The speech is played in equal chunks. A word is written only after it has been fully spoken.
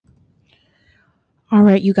All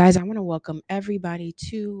right, you guys, I want to welcome everybody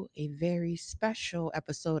to a very special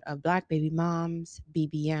episode of Black Baby Moms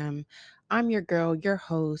BBM. I'm your girl, your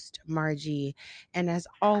host, Margie. And as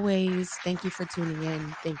always, thank you for tuning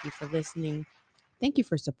in. Thank you for listening. Thank you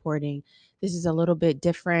for supporting. This is a little bit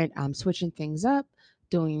different. I'm switching things up,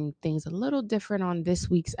 doing things a little different on this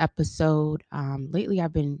week's episode. Lately,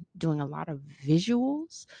 I've been doing a lot of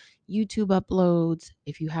visuals, YouTube uploads.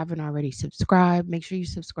 If you haven't already subscribed, make sure you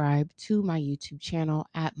subscribe to my YouTube channel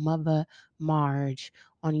at Mother Marge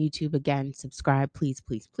on YouTube. Again, subscribe, please,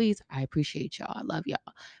 please, please. I appreciate y'all. I love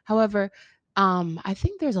y'all. However, I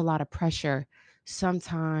think there's a lot of pressure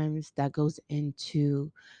sometimes that goes into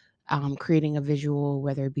creating a visual,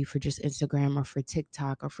 whether it be for just Instagram or for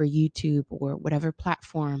TikTok or for YouTube or whatever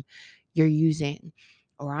platform you're using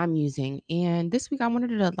or I'm using. And this week I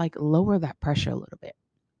wanted to like lower that pressure a little bit.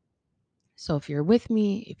 So if you're with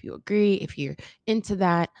me, if you agree, if you're into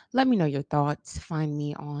that, let me know your thoughts. Find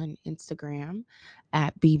me on Instagram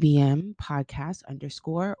at BBM podcast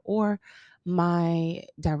underscore or my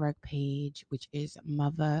direct page, which is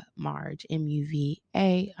Mother Marge,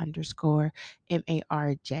 MUVA underscore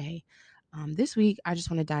MARJ. This week, I just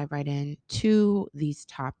want to dive right into these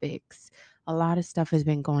topics. A lot of stuff has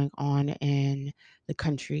been going on in the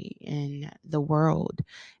country, in the world,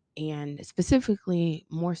 and specifically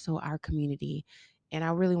more so our community. And I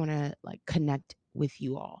really want to like connect with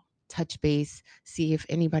you all, touch base, see if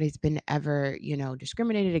anybody's been ever,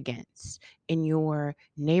 discriminated against in your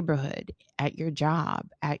neighborhood, at your job,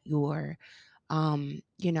 at your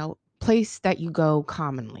place that you go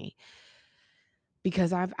commonly,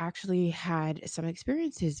 because I've actually had some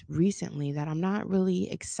experiences recently that I'm not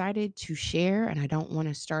really excited to share. And I don't want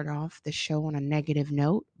to start off the show on a negative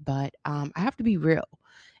note, but I have to be real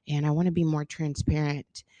and I want to be more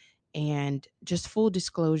transparent. And just full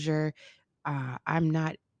disclosure, I'm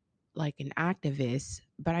not like an activist,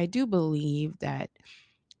 but I do believe that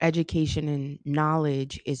education and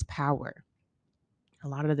knowledge is power. A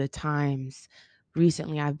lot of the times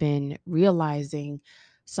recently I've been realizing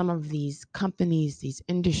some of these companies, these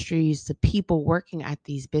industries, the people working at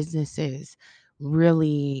these businesses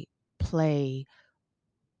really play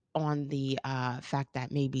on the fact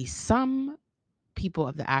that maybe some people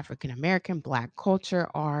of the African American Black culture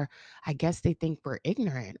are, I guess they think we're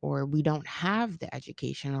ignorant or we don't have the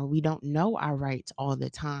education or we don't know our rights all the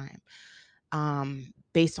time,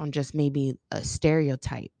 based on just maybe a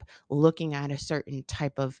stereotype, looking at a certain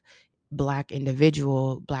type of Black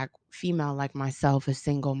individual, Black female like myself, a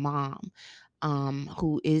single mom,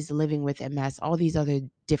 who is living with MS, all these other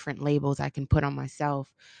different labels I can put on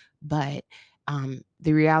myself. But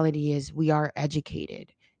the reality is, we are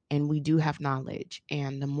educated and we do have knowledge.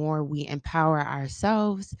 And the more we empower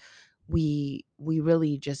ourselves, we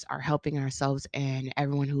really just are helping ourselves and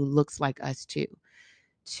everyone who looks like us too,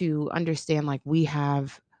 to understand like we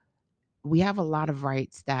have a lot of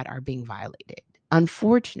rights that are being violated.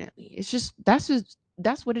 Unfortunately,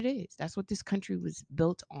 that's what it is. That's what this country was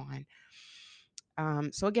built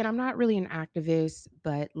on. So again, I'm not really an activist,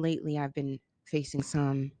 but lately I've been facing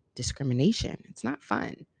some discrimination. It's not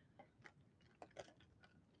fun.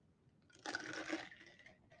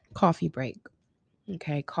 Coffee break.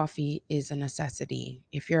 Okay, coffee is a necessity.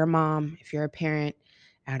 If you're a mom, if you're a parent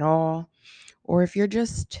at all, or if you're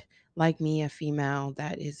just like me, a female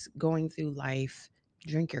that is going through life,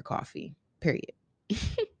 drink your coffee. Period.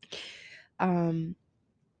 um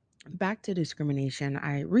Back to discrimination.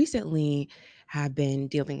 I recently have been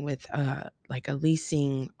dealing with like a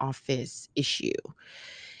leasing office issue,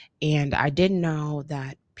 and I didn't know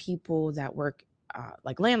that people that work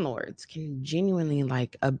like landlords can genuinely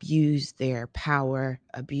like abuse their power,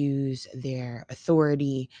 abuse their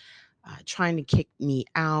authority, trying to kick me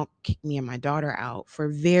out, kick me and my daughter out for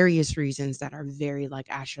various reasons that are very like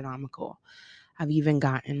astronomical. I've even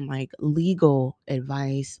gotten like legal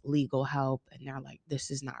advice, legal help, and they're like,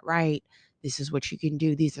 this is not right. This is what you can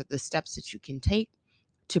do. These are the steps that you can take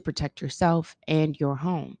to protect yourself and your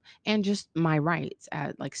home and just my rights,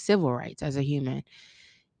 like civil rights as a human.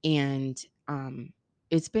 And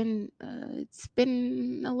it's been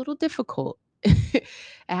a little difficult. It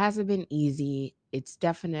hasn't been easy. It's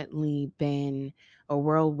definitely been a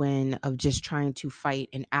whirlwind of just trying to fight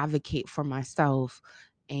and advocate for myself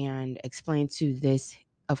and explain to this,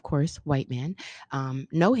 of course, white man.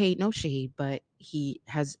 No hate, no shade, but he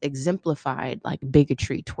has exemplified like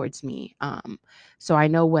bigotry towards me. So I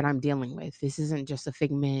know what I'm dealing with. This isn't just a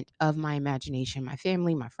figment of my imagination. My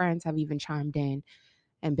family, my friends have even chimed in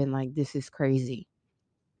and been like, this is crazy.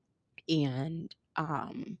 And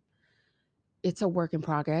it's a work in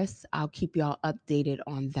progress. I'll keep y'all updated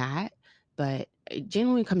on that. But it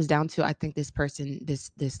genuinely comes down to, I think this person,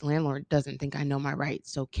 this landlord doesn't think I know my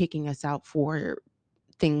rights. So kicking us out for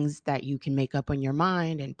things that you can make up on your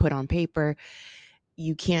mind and put on paper,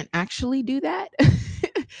 you can't actually do that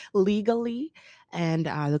legally. And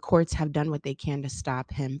the courts have done what they can to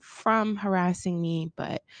stop him from harassing me.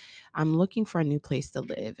 But I'm looking for a new place to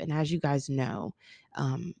live. And as you guys know,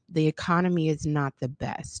 the economy is not the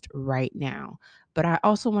best right now. But I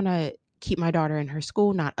also want to keep my daughter in her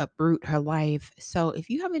school, not uproot her life. So if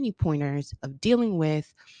you have any pointers of dealing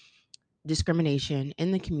with discrimination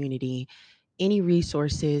in the community, any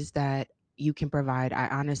resources that you can provide, I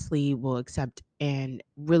honestly will accept and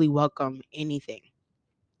really welcome anything.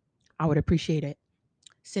 I would appreciate it.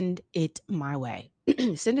 Send it my way.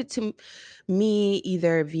 Send it to me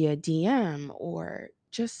either via DM or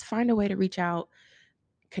just find a way to reach out,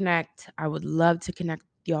 connect. I would love to connect with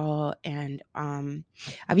y'all. And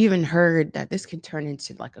I've even heard that this could turn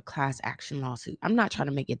into like a class action lawsuit. I'm not trying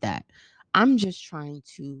to make it that. I'm just trying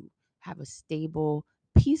to have a stable,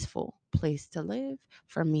 peaceful place to live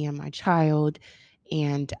for me and my child.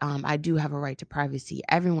 And I do have a right to privacy.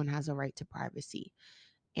 Everyone has a right to privacy.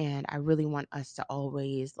 And I really want us to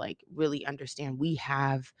always like really understand we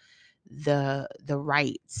have the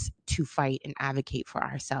rights to fight and advocate for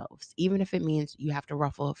ourselves, even if it means you have to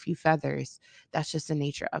ruffle a few feathers. That's just the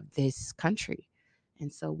nature of this country.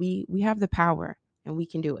 And so we have the power and we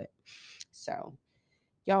can do it. So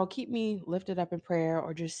y'all keep me lifted up in prayer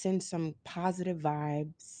or just send some positive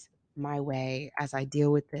vibes my way as I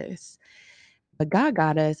deal with this. But God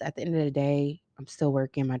got us. At the end of the day, I'm still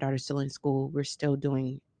working. My daughter's still in school. We're still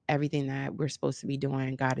doing everything that we're supposed to be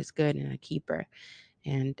doing. God is good and a keeper.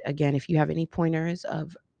 And again, if you have any pointers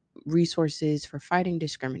of resources for fighting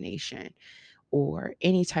discrimination or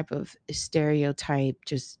any type of stereotype,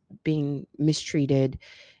 just being mistreated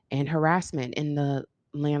and harassment in the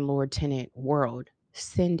landlord tenant world,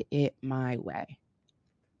 send it my way.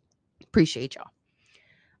 Appreciate y'all.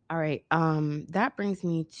 All right. That brings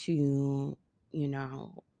me to, you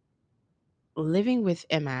know, living with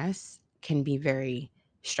MS can be very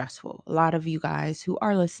stressful. A lot of you guys who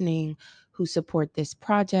are listening, who support this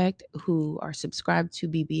project, who are subscribed to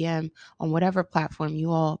BBM on whatever platform,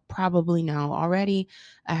 you all probably know already.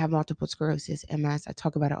 I have multiple sclerosis, MS. I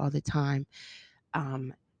talk about it all the time.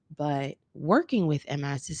 But working with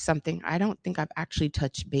MS is something I don't think I've actually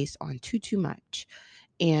touched base on too much.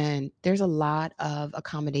 And there's a lot of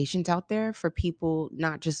accommodations out there for people,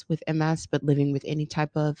 not just with MS, but living with any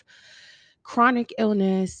type of chronic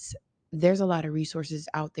illness. There's a lot of resources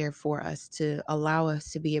out there for us to allow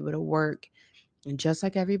us to be able to work just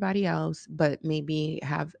like everybody else, but maybe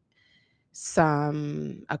have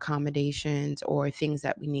some accommodations or things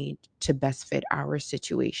that we need to best fit our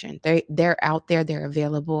situation. They're out there, they're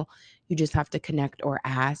available. You just have to connect or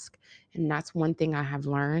ask. And that's one thing I have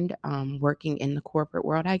learned working in the corporate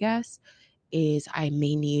world, I guess, is I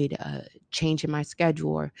may need a change in my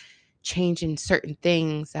schedule or change in certain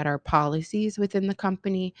things that are policies within the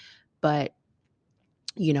company. But,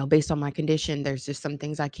 based on my condition, there's just some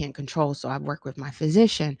things I can't control. So I've worked with my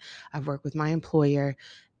physician, I've worked with my employer,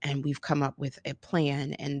 and we've come up with a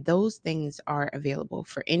plan. And those things are available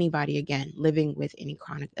for anybody, again, living with any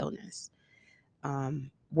chronic illness.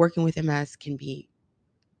 Working with MS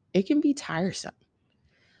it can be tiresome.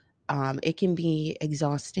 It can be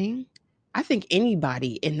exhausting. I think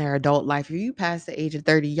anybody in their adult life, if you pass the age of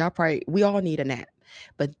 30, we all need a nap.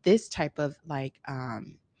 But this type of like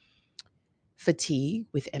fatigue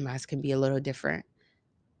with MS can be a little different.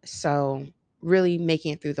 So, really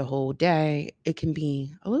making it through the whole day, it can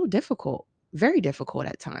be a little difficult, very difficult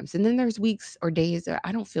at times. And then there's weeks or days that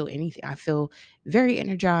I don't feel anything. I feel very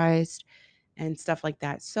energized and stuff like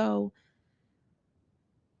that. So,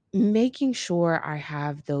 making sure I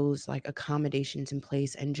have those like accommodations in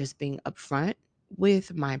place and just being upfront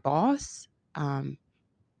with my boss, um,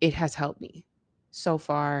 it has helped me so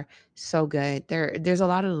far. So good. There's a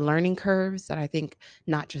lot of learning curves that I think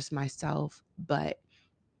not just myself, but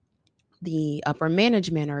the upper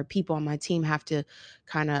management or people on my team have to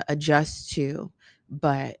kind of adjust to.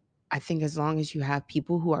 But I think as long as you have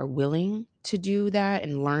people who are willing to do that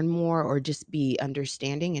and learn more or just be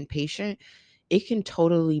understanding and patient, it can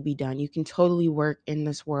totally be done. You can totally work in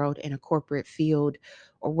this world in a corporate field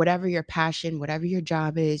or whatever your passion, whatever your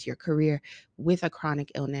job is, your career with a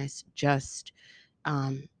chronic illness. Just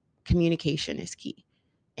communication is key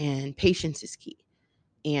and patience is key.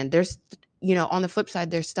 And there's, on the flip side,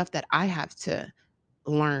 there's stuff that I have to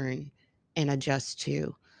learn and adjust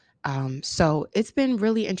to. So it's been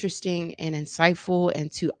really interesting and insightful.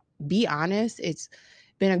 And to be honest, it's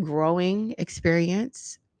been a growing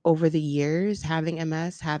experience. over the years having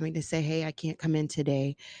MS, having to say, "Hey, I can't come in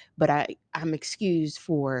today, but I'm excused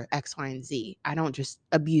for X, Y, and Z." I don't just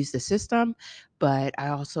abuse the system, but I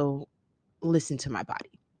also listen to my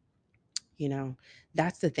body. You know,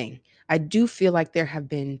 that's the thing. I do feel like there have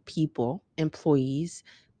been people, employees,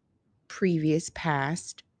 previous,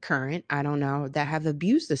 past, current, I don't know, that have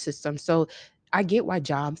abused the system. So I get why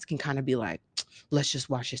jobs can kind of be like, let's just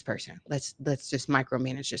watch this person. Let's just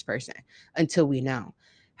micromanage this person until we know.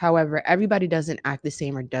 However, everybody doesn't act the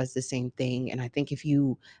same or does the same thing. And I think if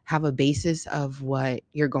you have a basis of what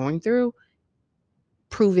you're going through,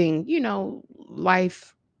 proving,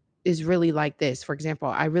 life is really like this. For example,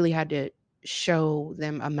 I really had to show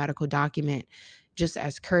them a medical document just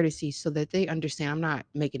as courtesy so that they understand I'm not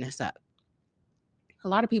making this up. A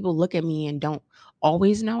lot of people look at me and don't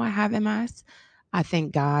always know I have MS. I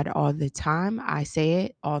thank God all the time. I say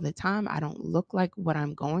it all the time. I don't look like what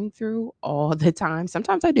I'm going through all the time.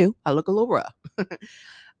 Sometimes I do. I look a little rough.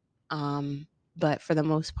 um, but for the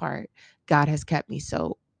most part, God has kept me.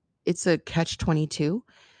 So it's a catch 22.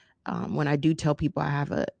 When I do tell people I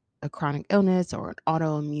have a chronic illness or an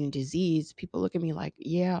autoimmune disease, people look at me like,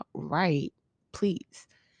 yeah, right, please.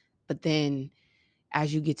 But then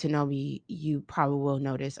as you get to know me, you probably will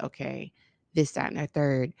notice, okay, this, that, and a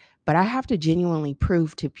third. But I have to genuinely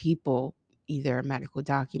prove to people either a medical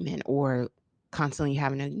document or constantly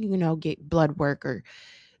having to, get blood work or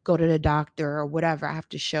go to the doctor or whatever. I have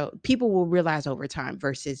to show people will realize over time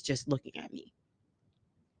versus just looking at me.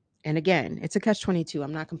 And again, it's a catch 22.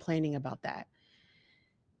 I'm not complaining about that.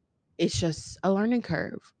 It's just a learning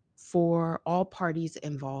curve for all parties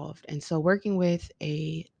involved. And so, working with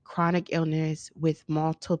a chronic illness with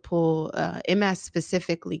multiple MS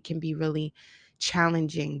specifically can be really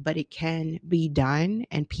challenging, but it can be done.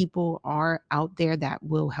 And people are out there that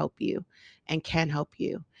will help you and can help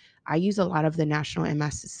you. I use a lot of the National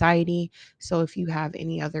MS Society. So, if you have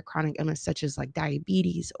any other chronic illness, such as like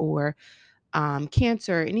diabetes or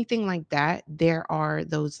cancer, anything like that, there are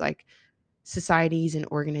those like societies and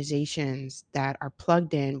organizations that are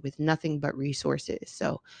plugged in with nothing but resources.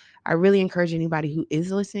 So I really encourage anybody who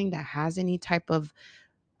is listening that has any type of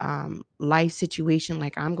life situation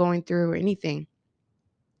like I'm going through or anything,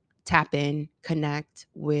 tap in, connect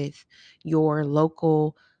with your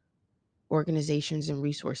local organizations and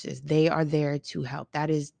resources. They are there to help. That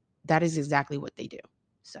is exactly what they do.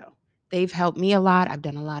 So they've helped me a lot. I've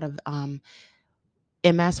done a lot of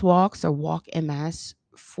MS walks or walk MS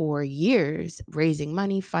for years, raising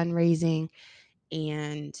money, fundraising,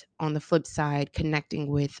 and on the flip side, connecting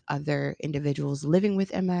with other individuals living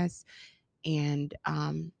with MS and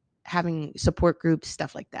having support groups,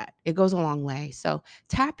 stuff like that. It goes a long way. So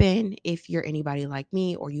tap in if you're anybody like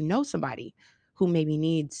me or you know somebody who maybe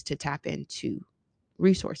needs to tap into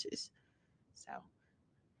resources. So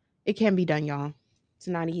it can be done, y'all. It's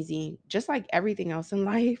not easy. Just like everything else in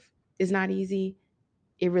life is not easy,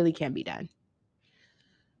 it really can be done.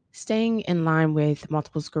 Staying in line with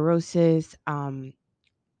multiple sclerosis,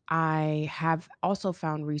 I have also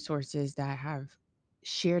found resources that have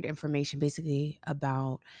shared information basically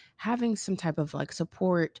about having some type of like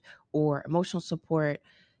support or emotional support.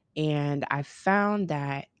 And I found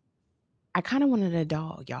that I kind of wanted a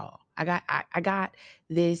dog, y'all. I got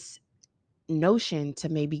this notion to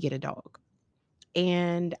maybe get a dog.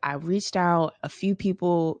 And I reached out, a few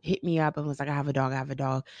people hit me up and was like, I have a dog, I have a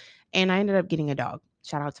dog. And I ended up getting a dog.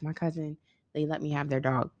 Shout out to my cousin. They let me have their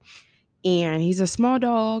dog, and he's a small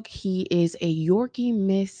dog. He is a Yorkie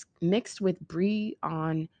mixed with Brie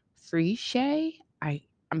on Friche.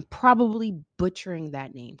 I'm probably butchering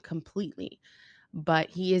that name completely, but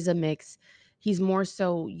he is a mix. He's more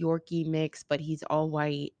so Yorkie mix, but he's all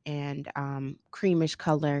white and creamish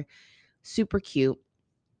color, super cute,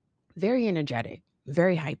 very energetic,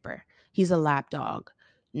 very hyper. He's a lap dog,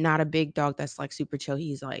 not a big dog that's like super chill.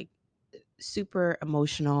 He's like super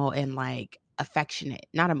emotional and like affectionate,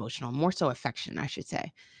 not emotional, more so affectionate, I should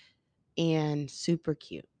say, and super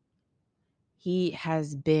cute. He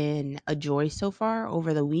has been a joy so far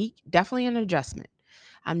over the week. Definitely an adjustment.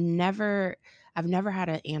 I'm never I've never had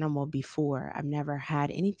an animal before. I've never had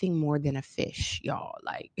anything more than a fish, y'all.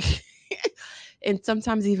 Like and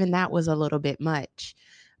sometimes even that was a little bit much.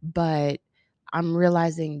 But I'm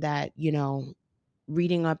realizing that,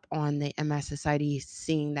 reading up on the MS Society,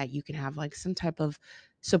 seeing that you can have like some type of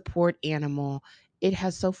support animal, it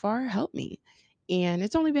has so far helped me. And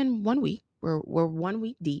it's only been 1 week. We're 1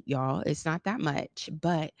 week deep, y'all. It's not that much,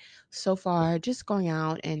 but so far, just going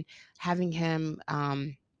out and having him,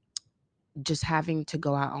 just having to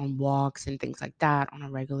go out on walks and things like that on a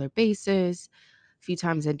regular basis, a few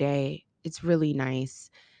times a day. It's really nice.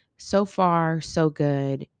 So far, so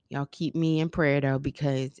good. Y'all keep me in prayer though,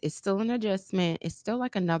 because it's still an adjustment. It's still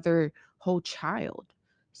like another whole child.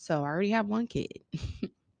 So I already have one kid,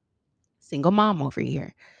 single mom over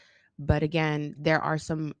here. But again, there are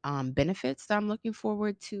some benefits that I'm looking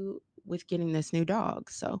forward to with getting this new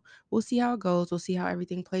dog. So we'll see how it goes. We'll see how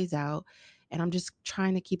everything plays out. And I'm just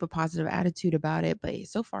trying to keep a positive attitude about it. But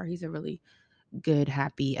so far, he's a really good,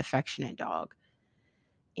 happy, affectionate dog.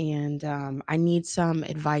 And I need some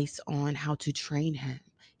advice on how to train him.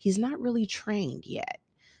 He's not really trained yet,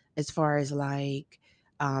 as far as like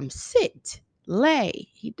sit, lay.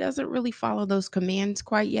 He doesn't really follow those commands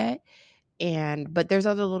quite yet. And but there's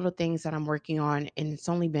other little things that I'm working on, and it's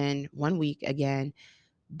only been 1 week again,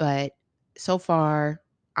 but so far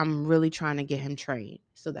I'm really trying to get him trained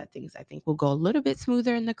so that things I think will go a little bit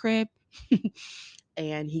smoother in the crib.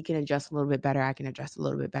 And he can adjust a little bit better. I can adjust a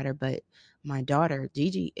little bit better. But my daughter,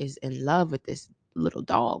 Gigi, is in love with this little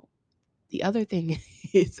dog. The other thing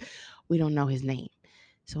is we don't know his name.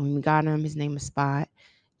 So when we got him, his name is Spot.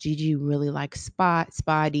 Gigi really likes Spot,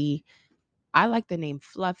 Spotty. I like the name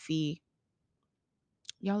Fluffy.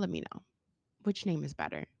 Y'all let me know which name is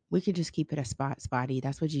better. We could just keep it a Spotty.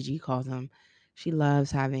 That's what Gigi calls him. She loves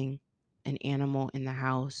having an animal in the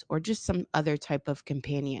house or just some other type of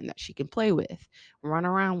companion that she can play with, run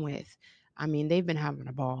around with. I mean, they've been having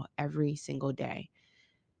a ball every single day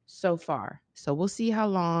so far. So we'll see how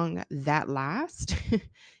long that lasts.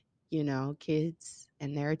 Kids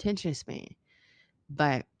and their attention span.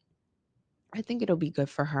 But I think it'll be good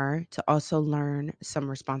for her to also learn some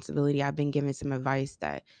responsibility. I've been given some advice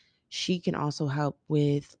that she can also help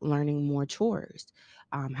with learning more chores,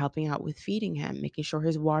 helping out with feeding him, making sure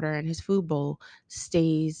his water and his food bowl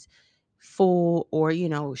stays full, or,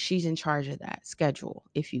 she's in charge of that schedule,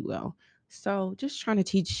 if you will. So just trying to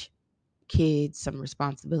teach kids some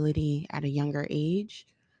responsibility at a younger age.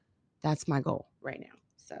 That's my goal right now.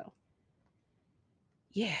 So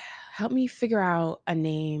yeah, help me figure out a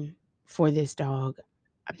name for this dog.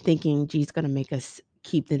 I'm thinking G's gonna make us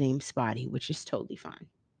keep the name Spotty, which is totally fine.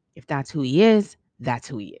 If that's who he is, that's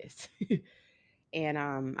who he is. And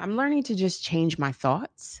I'm learning to just change my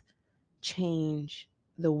thoughts, change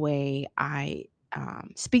the way I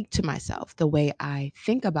speak to myself, the way I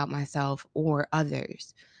think about myself or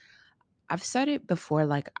others. I've said it before,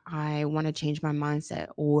 like I want to change my mindset,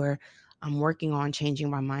 or I'm working on changing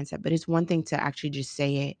my mindset, but it's one thing to actually just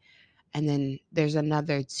say it, and then there's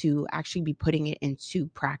another to actually be putting it into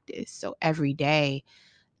practice. So every day,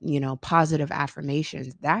 positive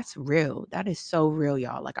affirmations, that's real. That is so real,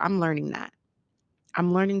 y'all. Like I'm learning that.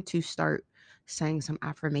 I'm learning to start saying some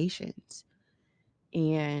affirmations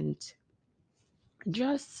and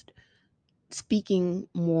just speaking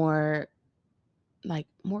more, like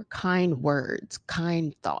more kind words,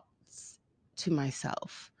 kind thoughts to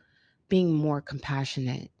myself, being more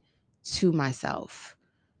compassionate to myself.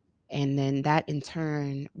 And then that in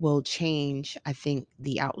turn will change, I think,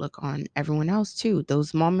 the outlook on everyone else too.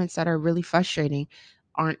 Those moments that are really frustrating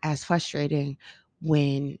aren't as frustrating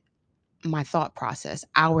when our thought process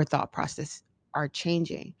are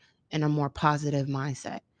changing in a more positive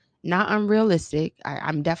mindset. Not unrealistic.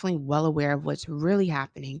 I'm definitely well aware of what's really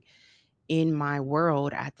happening in my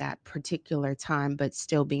world at that particular time, but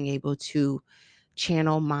still being able to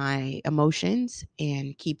channel my emotions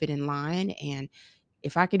and keep it in line. And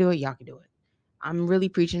if I can do it, y'all can do it. I'm really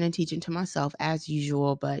preaching and teaching to myself as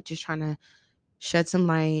usual, but just trying to shed some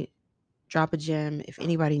light, drop a gem if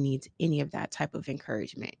anybody needs any of that type of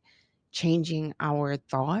encouragement. Changing our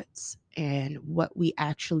thoughts and what we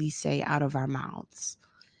actually say out of our mouths,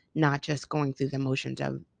 not just going through the motions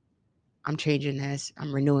of, I'm changing this,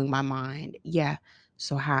 I'm renewing my mind. Yeah,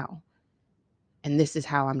 so how? And this is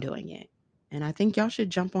how I'm doing it. And I think y'all should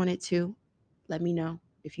jump on it too. Let me know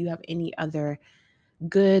if you have any other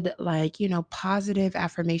good, like, positive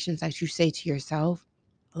affirmations that you say to yourself.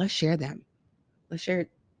 Let's share them. Let's share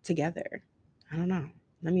it together. I don't know.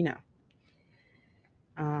 Let me know.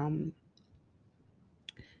 Um,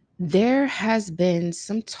 there has been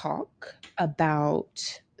some talk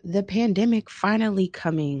about the pandemic finally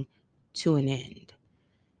coming to an end.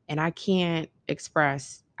 And I can't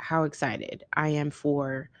express how excited I am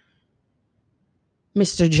for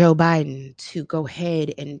Mr. Joe Biden to go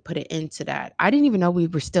ahead and put an end to that. I didn't even know we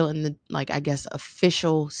were still in the, like, I guess,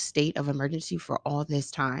 official state of emergency for all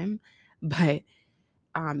this time, but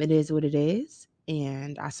it is what it is.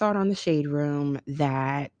 And I saw it on the Shade Room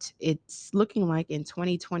that it's looking like in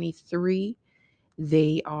 2023,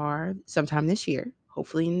 they are sometime this year,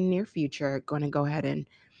 hopefully in the near future, going to go ahead and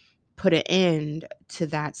put an end to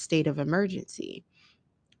that state of emergency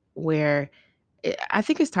where I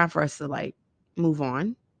think it's time for us to like move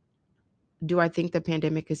on. Do I think the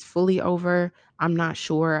pandemic is fully over? I'm not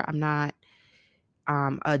sure. I'm not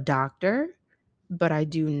a doctor, but I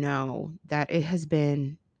do know that it's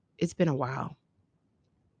been a while.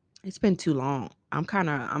 It's been too long.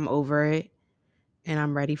 I'm over it, and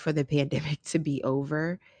I'm ready for the pandemic to be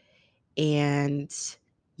over. And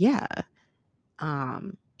yeah, I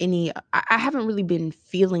haven't really been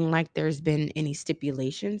feeling like there's been any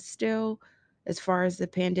stipulations still as far as the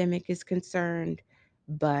pandemic is concerned,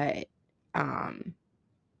 but um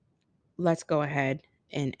let's go ahead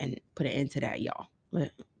and put an end to that, y'all.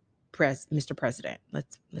 Mr. President,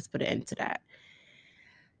 let's put an end to that.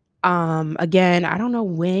 Again, I don't know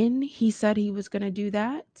when he said he was going to do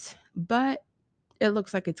that, but it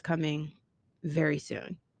looks like it's coming very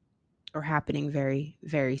soon, or happening very,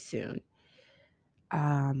 very soon.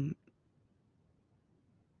 Um,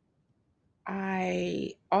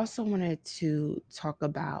 I also wanted to talk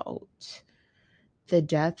about the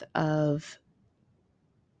death of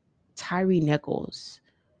Tyree Nichols.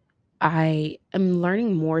 I am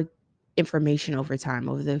learning more information over time,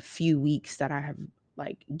 over the few weeks that I have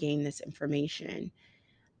like gained this information.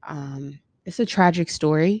 It's a tragic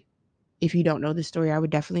story. If you don't know the story, I would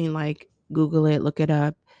definitely like Google it, look it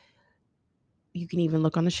up. You can even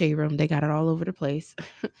look on the Shade Room. They got it all over the place.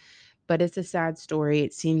 But it's a sad story.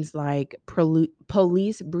 It seems like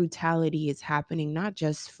police brutality is happening not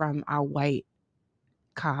just from our white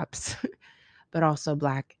cops, but also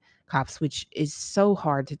black cops, which is so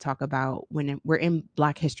hard to talk about when we're in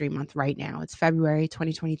Black History Month right now. It's February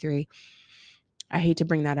 2023. I hate to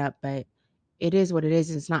bring that up, but it is what it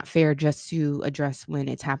is. It's not fair just to address when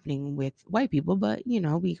it's happening with white people, but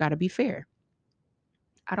we got to be fair.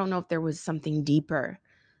 I don't know if there was something deeper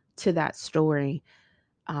to that story.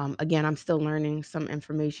 Again, I'm still learning some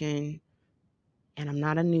information, and I'm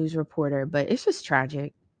not a news reporter, but it's just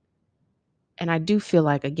tragic. And I do feel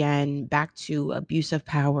like, again, back to abuse of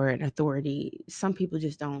power and authority, some people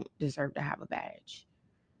just don't deserve to have a badge.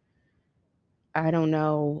 I don't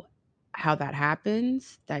know how that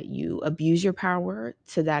happens, that you abuse your power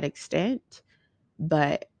to that extent,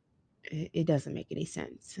 but it doesn't make any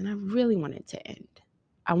sense. And I really want it to end.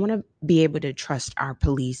 I want to be able to trust our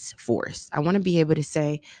police force. I want to be able to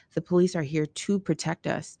say the police are here to protect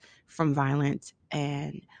us from violence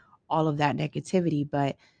and all of that negativity.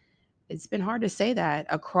 But it's been hard to say that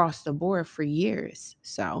across the board for years.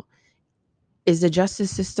 So, is the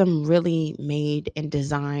justice system really made and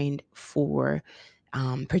designed for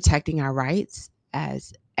protecting our rights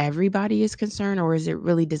as everybody is concerned, or is it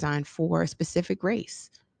really designed for a specific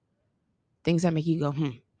race? Things that make you go, hmm.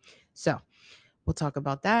 So, we'll talk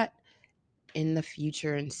about that in the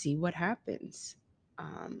future and see what happens.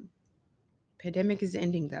 Um, Pandemic is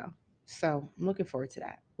ending though. So I'm looking forward to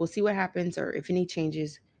that. We'll see what happens, or if any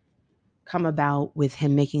changes come about with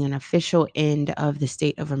him making an official end of the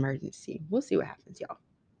state of emergency. We'll see what happens, y'all.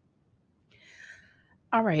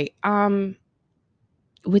 All right.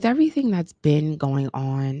 With everything that's been going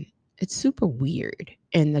on, it's super weird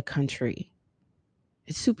in the country.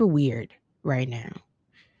 It's super weird right now.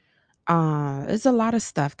 There's a lot of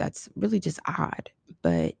stuff that's really just odd,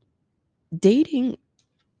 but dating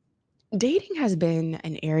dating has been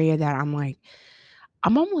an area that I'm like,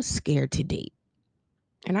 I'm almost scared to date.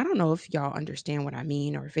 And I don't know if y'all understand what I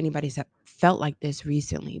mean, or if anybody's felt like this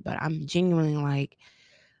recently, but I'm genuinely like,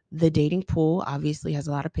 the dating pool obviously has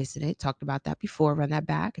a lot of piss in it. Talked about that before, run that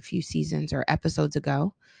back a few seasons or episodes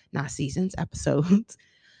ago. Not seasons, episodes.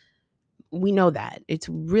 We know that. It's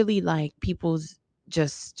really like people's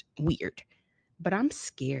just weird. But I'm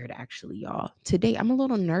scared actually, y'all. To date, I'm a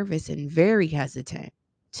little nervous and very hesitant.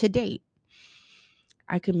 To date,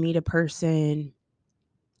 I could meet a person.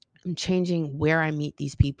 I'm changing where I meet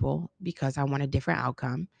these people because I want a different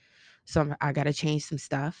outcome. So I got to change some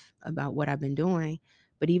stuff about what I've been doing.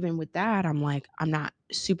 But even with that, I'm like, I'm not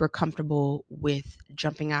super comfortable with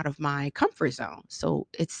jumping out of my comfort zone. So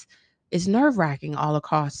it's nerve wracking all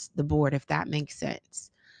across the board, if that makes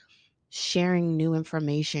sense. Sharing new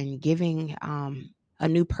information, giving a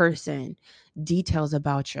new person details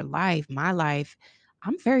about your life, my life.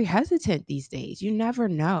 I'm very hesitant these days. You never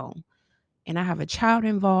know, and I have a child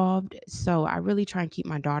involved. So I really try and keep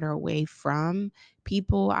my daughter away from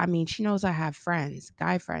people. I mean, she knows I have friends,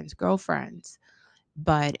 guy friends, girlfriends.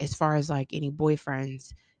 But as far as like any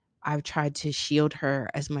boyfriends, I've tried to shield her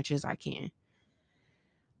as much as I can,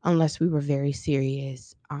 unless we were very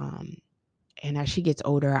serious. And as she gets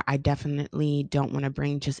older, I definitely don't want to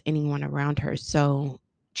bring just anyone around her. So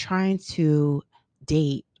trying to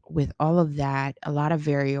date with all of that, a lot of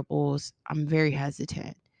variables, I'm very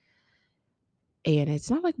hesitant. And it's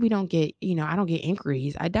not like we don't get, I don't get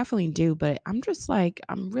inquiries. I definitely do, but I'm just like,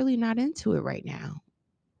 I'm really not into it right now.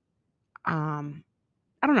 Um,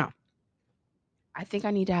 I don't know. I think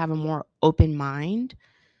I need to have a more open mind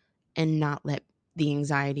and not let the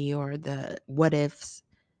anxiety or the what ifs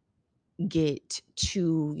get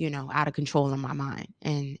too, out of control in my mind.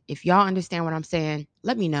 And if y'all understand what I'm saying,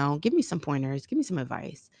 let me know. Give me some pointers, give me some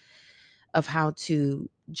advice of how to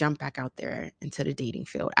jump back out there into the dating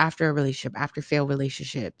field after a relationship, after failed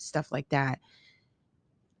relationships, stuff like that.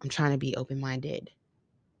 I'm trying to be open minded.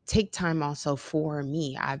 Take time also for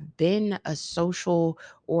me. I've been a social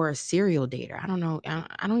or a serial dater. I don't know.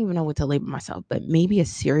 I don't even know what to label myself, but maybe a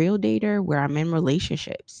serial dater where I'm in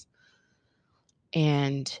relationships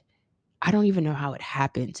and I don't even know how it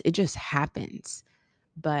happens. It just happens.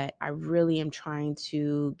 But I really am trying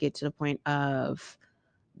to get to the point of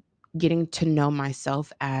getting to know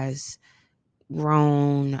myself as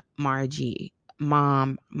grown Margie,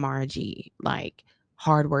 mom Margie, like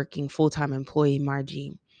hardworking full-time employee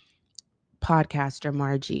Margie, podcaster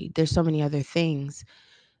Margie. There's so many other things.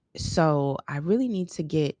 So I really need to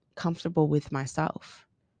get comfortable with myself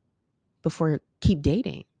before keep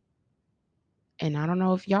dating. And I don't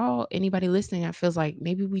know if y'all, anybody listening, that feels like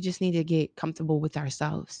maybe we just need to get comfortable with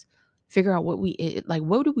ourselves. Figure out like,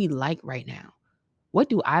 what do we like right now? What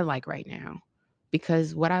do I like right now?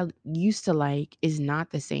 Because what I used to like is not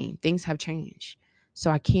the same. Things have changed. So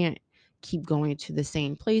I can't keep going to the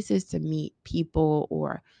same places to meet people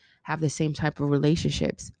or have the same type of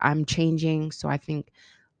relationships. I'm changing. So I think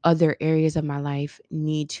other areas of my life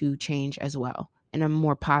need to change as well in a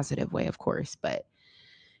more positive way, of course. But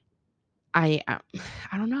I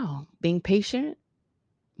don't know, being patient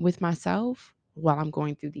with myself while I'm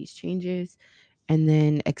going through these changes and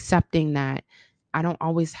then accepting that I don't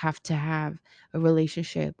always have to have a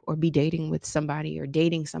relationship or be dating with somebody or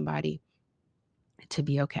dating somebody to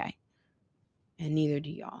be okay. And neither do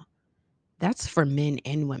y'all. That's for men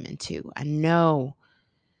and women too. I know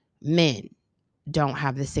men don't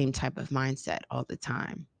have the same type of mindset all the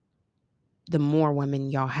time. The more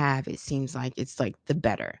women y'all have, it seems like it's like the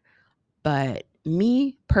better. But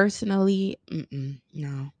me personally,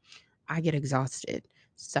 no, I get exhausted.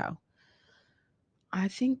 So I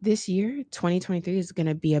think this year, 2023, is going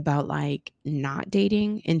to be about like not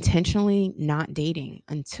dating, intentionally not dating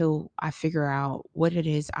until I figure out what it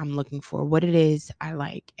is I'm looking for, what it is I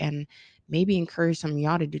like, and maybe encourage some of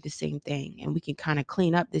y'all to do the same thing. And we can kind of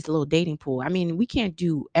clean up this little dating pool. I mean, we can't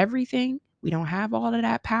do everything, we don't have all of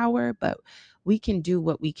that power, but we can do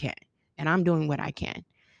what we can. And I'm doing what I can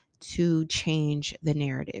to change the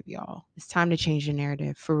narrative, y'all. It's time to change the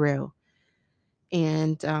narrative for real.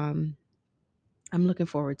 And I'm looking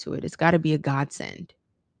forward to it. It's got to be a godsend.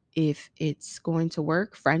 If it's going to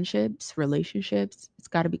work, friendships, relationships, it's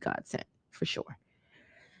got to be godsend for sure.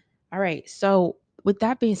 All right. So, with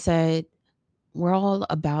that being said, we're all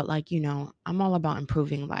about, like, I'm all about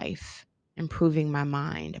improving life, improving my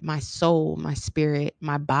mind, my soul, my spirit,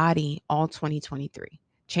 my body, all 2023.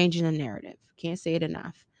 Changing the narrative. Can't say it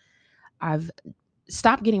enough. I've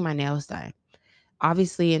stopped getting my nails done.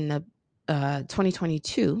 Obviously, in the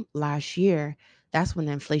 2022, last year, that's when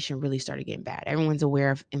the inflation really started getting bad. Everyone's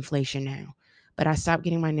aware of inflation now. But I stopped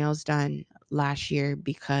getting my nails done last year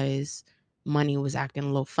because money was acting a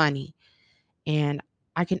little funny. And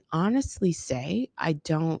I can honestly say I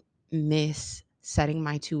don't miss setting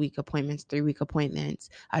my 2-week appointments, 3-week appointments.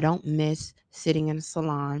 I don't miss sitting in a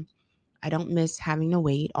salon. I don't miss having to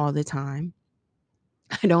wait all the time.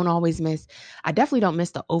 I don't always miss, I definitely don't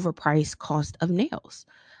miss the overpriced cost of nails.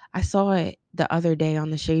 I saw it the other day on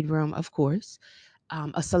the Shade Room, of course.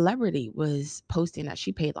 A celebrity was posting that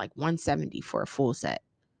she paid like 170 for a full set.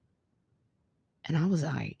 And I was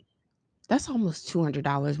like, that's almost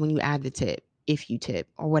 $200 when you add the tip, if you tip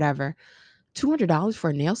or whatever. $200 for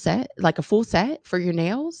a nail set, like a full set for your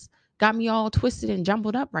nails, got me all twisted and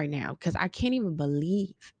jumbled up right now because I can't even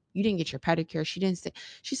believe you didn't get your pedicure. She didn't say,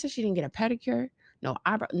 she said she didn't get a pedicure, no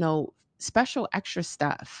eyebrow, no special extra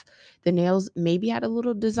stuff. The nails maybe had a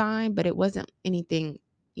little design, but it wasn't anything,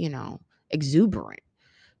 you know, exuberant.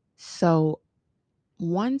 So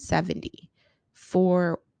 170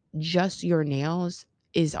 for just your nails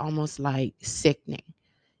is almost like sickening.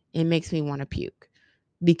 It makes me want to puke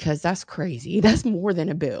because that's crazy. That's more than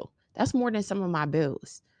a bill. That's more than some of my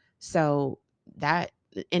bills. So that,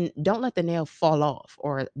 and don't let the nail fall off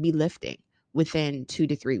or be lifting within 2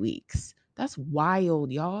 to 3 weeks. That's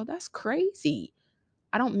wild, y'all. That's crazy.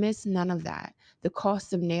 I don't miss none of that. The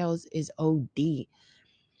cost of nails is OD.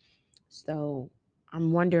 So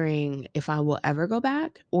I'm wondering if I will ever go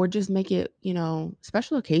back or just make it,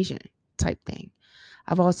 special occasion type thing.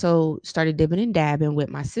 I've also started dipping and dabbing with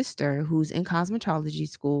my sister who's in cosmetology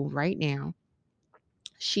school right now.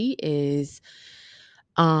 She is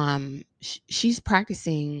she's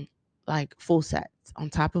practicing like full sets on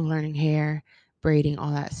top of learning hair, braiding,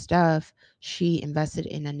 all that stuff. She invested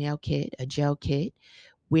in a nail kit, a gel kit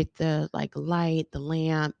with the like light, the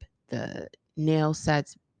lamp, the nail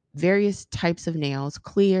sets, various types of nails,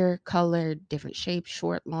 clear, colored, different shapes,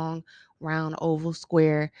 short, long, round, oval,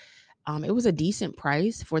 square. It was a decent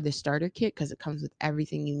price for the starter kit because it comes with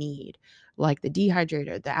everything you need, like the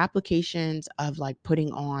dehydrator, the applications of like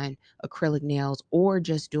putting on acrylic nails or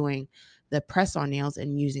just doing the press on nails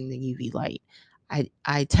and using the UV light.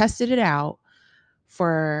 I tested it out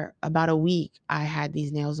for about a week. I had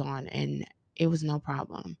these nails on and it was no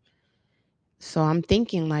problem. So I'm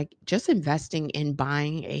thinking like just investing in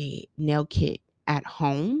buying a nail kit at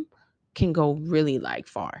home can go really like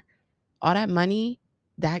far. All that money,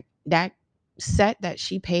 that set that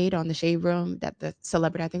she paid on the shade room, that the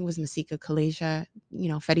celebrity, I think it was Masika Kalesia,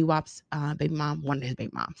 Fetty Wap's baby mom, one of his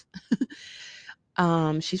baby moms.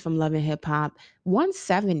 She's from Love and Hip Hop.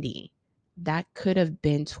 170. That could have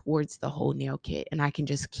been towards the whole nail kit, and I can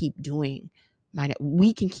just keep doing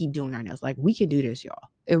we can keep doing our nails. Like we can do this, y'all.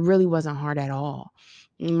 It really wasn't hard at all.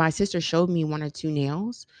 My sister showed me one or two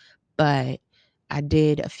nails, but I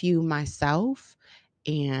did a few myself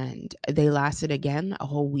and they lasted again a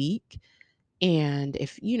whole week. And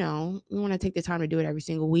if you want to take the time to do it every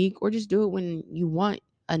single week or just do it when you want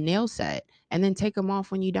a nail set and then take them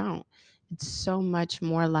off when you don't, it's so much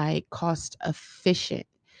more like cost efficient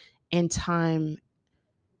and time.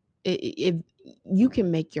 If you can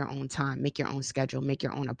make your own time, make your own schedule, make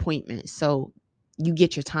your own appointment, so you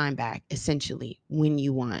get your time back essentially when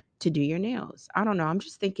you want to do your nails. I don't know, I'm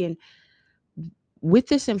just thinking with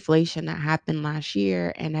this inflation that happened last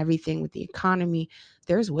year and everything with the economy,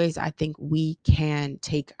 there's ways I think we can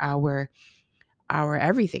take our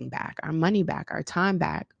everything back, our money back, our time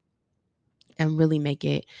back, and really make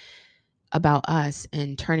it about us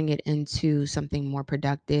and turning it into something more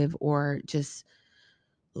productive or just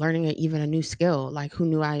learning even a new skill. Like who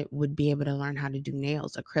knew I would be able to learn how to do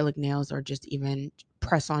nails, acrylic nails, or just even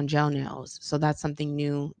press on gel nails. So that's something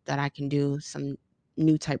new that I can do, some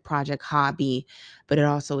new type project hobby, but it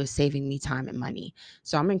also is saving me time and money.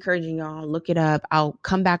 So I'm encouraging y'all, look it up. I'll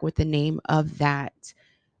come back with the name of that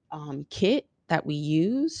kit that we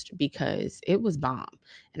used because it was bomb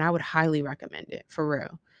and I would highly recommend it for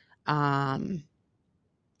real.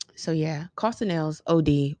 So yeah, cost of nails,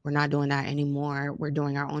 OD. We're not doing that anymore. We're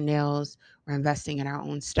doing our own nails. We're investing in our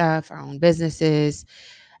own stuff, our own businesses.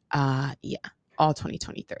 Yeah, all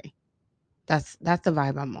 2023. That's the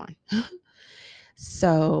vibe I'm on.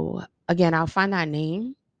 So again, I'll find that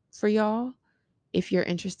name for y'all. If you're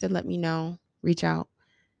interested, let me know. Reach out.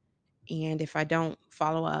 And if I don't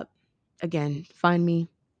follow up, again, find me,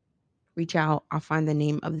 reach out. I'll find the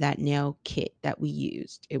name of that nail kit that we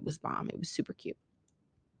used. It was bomb. It was super cute.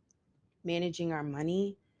 Managing our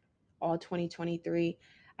money all 2023.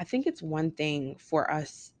 I think it's one thing for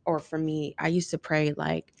us or for me. I used to pray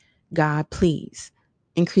like, God, please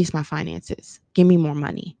increase my finances. Give me more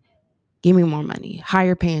money. Give me more money.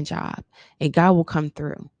 Higher paying job. A God will come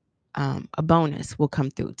through. A bonus will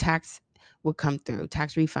come through. Tax will come through.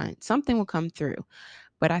 Tax refund. Something will come through.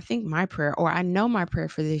 But I think my prayer, or I know my prayer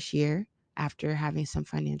for this year, after having some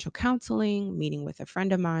financial counseling, meeting with a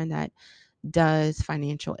friend of mine that does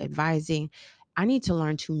financial advising, I need to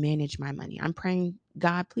learn to manage my money. I'm praying,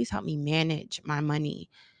 God, please help me manage my money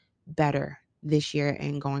better this year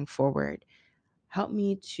and going forward. Help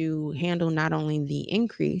me to handle not only the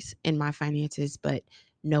increase in my finances, but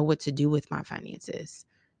know what to do with my finances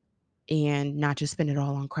and not just spend it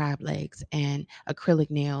all on crab legs and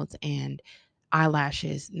acrylic nails and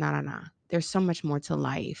eyelashes. No, no, no. There's so much more to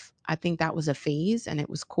life. I think that was a phase and it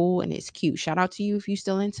was cool and it's cute. Shout out to you if you're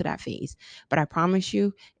still into that phase. But I promise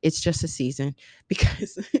you, it's just a season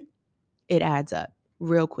because it adds up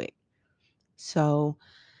real quick. So,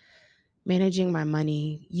 managing my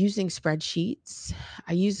money, using spreadsheets.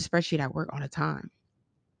 I use a spreadsheet at work all the time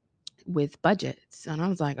with budgets. And I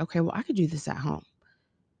was like, okay, well, I could do this at home.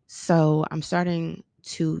 So I'm starting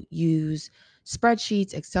to use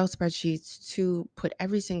spreadsheets, Excel spreadsheets to put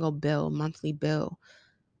every single bill, monthly bill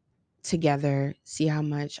together, see how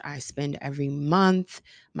much I spend every month,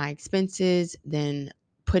 my expenses, then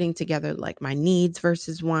putting together like my needs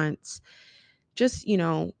versus wants. Just,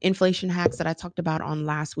 inflation hacks that I talked about on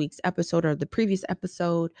last week's episode or the previous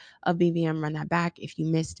episode of BBM, run that back if you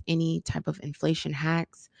missed any type of inflation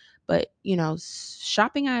hacks. But,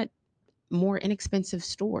 shopping at more inexpensive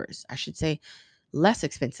stores, I should say less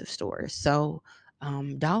expensive stores. So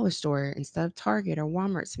Dollar Store instead of Target or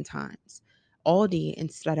Walmart sometimes, Aldi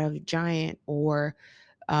instead of Giant or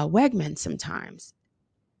Wegmans sometimes,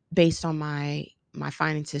 based on my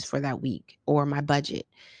finances for that week or my budget.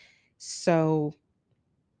 So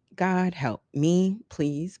God help me,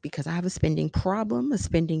 please, because I have a spending problem, a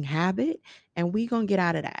spending habit, and we gonna get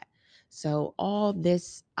out of that. So all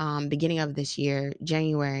this beginning of this year,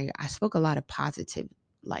 January, I spoke a lot of positive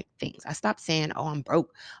like things. I stopped saying, "Oh, I'm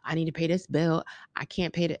broke. I need to pay this bill. I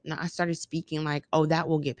can't pay it." No, I started speaking like, "Oh, that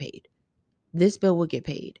will get paid. This bill will get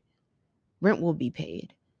paid. Rent will be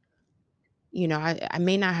paid." I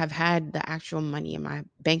may not have had the actual money in my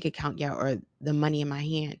bank account yet or the money in my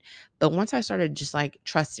hand. But once I started just like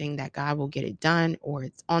trusting that God will get it done or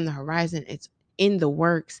it's on the horizon, it's in the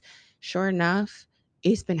works, sure enough,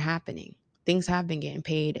 it's been happening. Things have been getting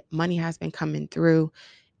paid, money has been coming through.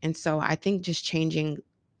 And so I think just changing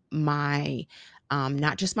my,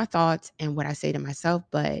 not just my thoughts and what I say to myself,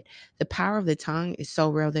 but the power of the tongue is so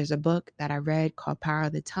real. There's a book that I read called Power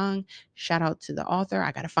of the Tongue. Shout out to the author.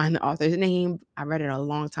 I got to find the author's name. I read it a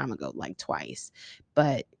long time ago, like twice,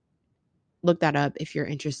 but look that up if you're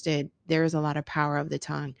interested. There is a lot of power of the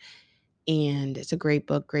tongue, and it's a great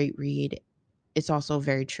book, great read. It's also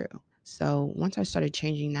very true. So once I started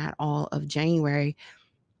changing that all of January,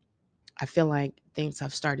 I feel like things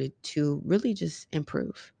have started to really just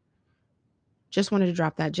improve. Just wanted to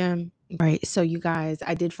drop that gem. Right. So you guys,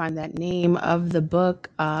 I did find that name of the book.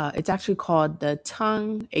 It's actually called The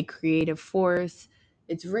Tongue, A Creative Force.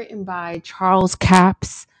 It's written by Charles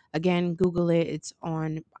Capps. Again, Google it. It's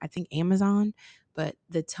on, I think, Amazon. But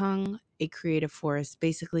The Tongue, A Creative Force,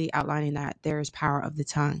 basically outlining that there is power of the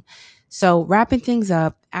tongue. So wrapping things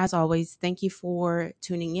up, as always, thank you for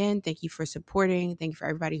tuning in. Thank you for supporting. Thank you for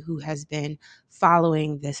everybody who has been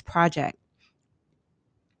following this project.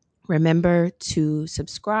 Remember to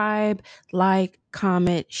subscribe, like,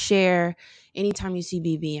 comment, share anytime you see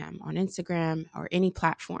BBM on Instagram or any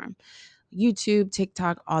platform, YouTube,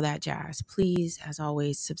 TikTok, all that jazz. Please, as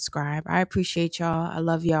always, subscribe. I appreciate y'all. I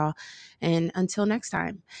love y'all. And until next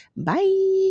time, bye.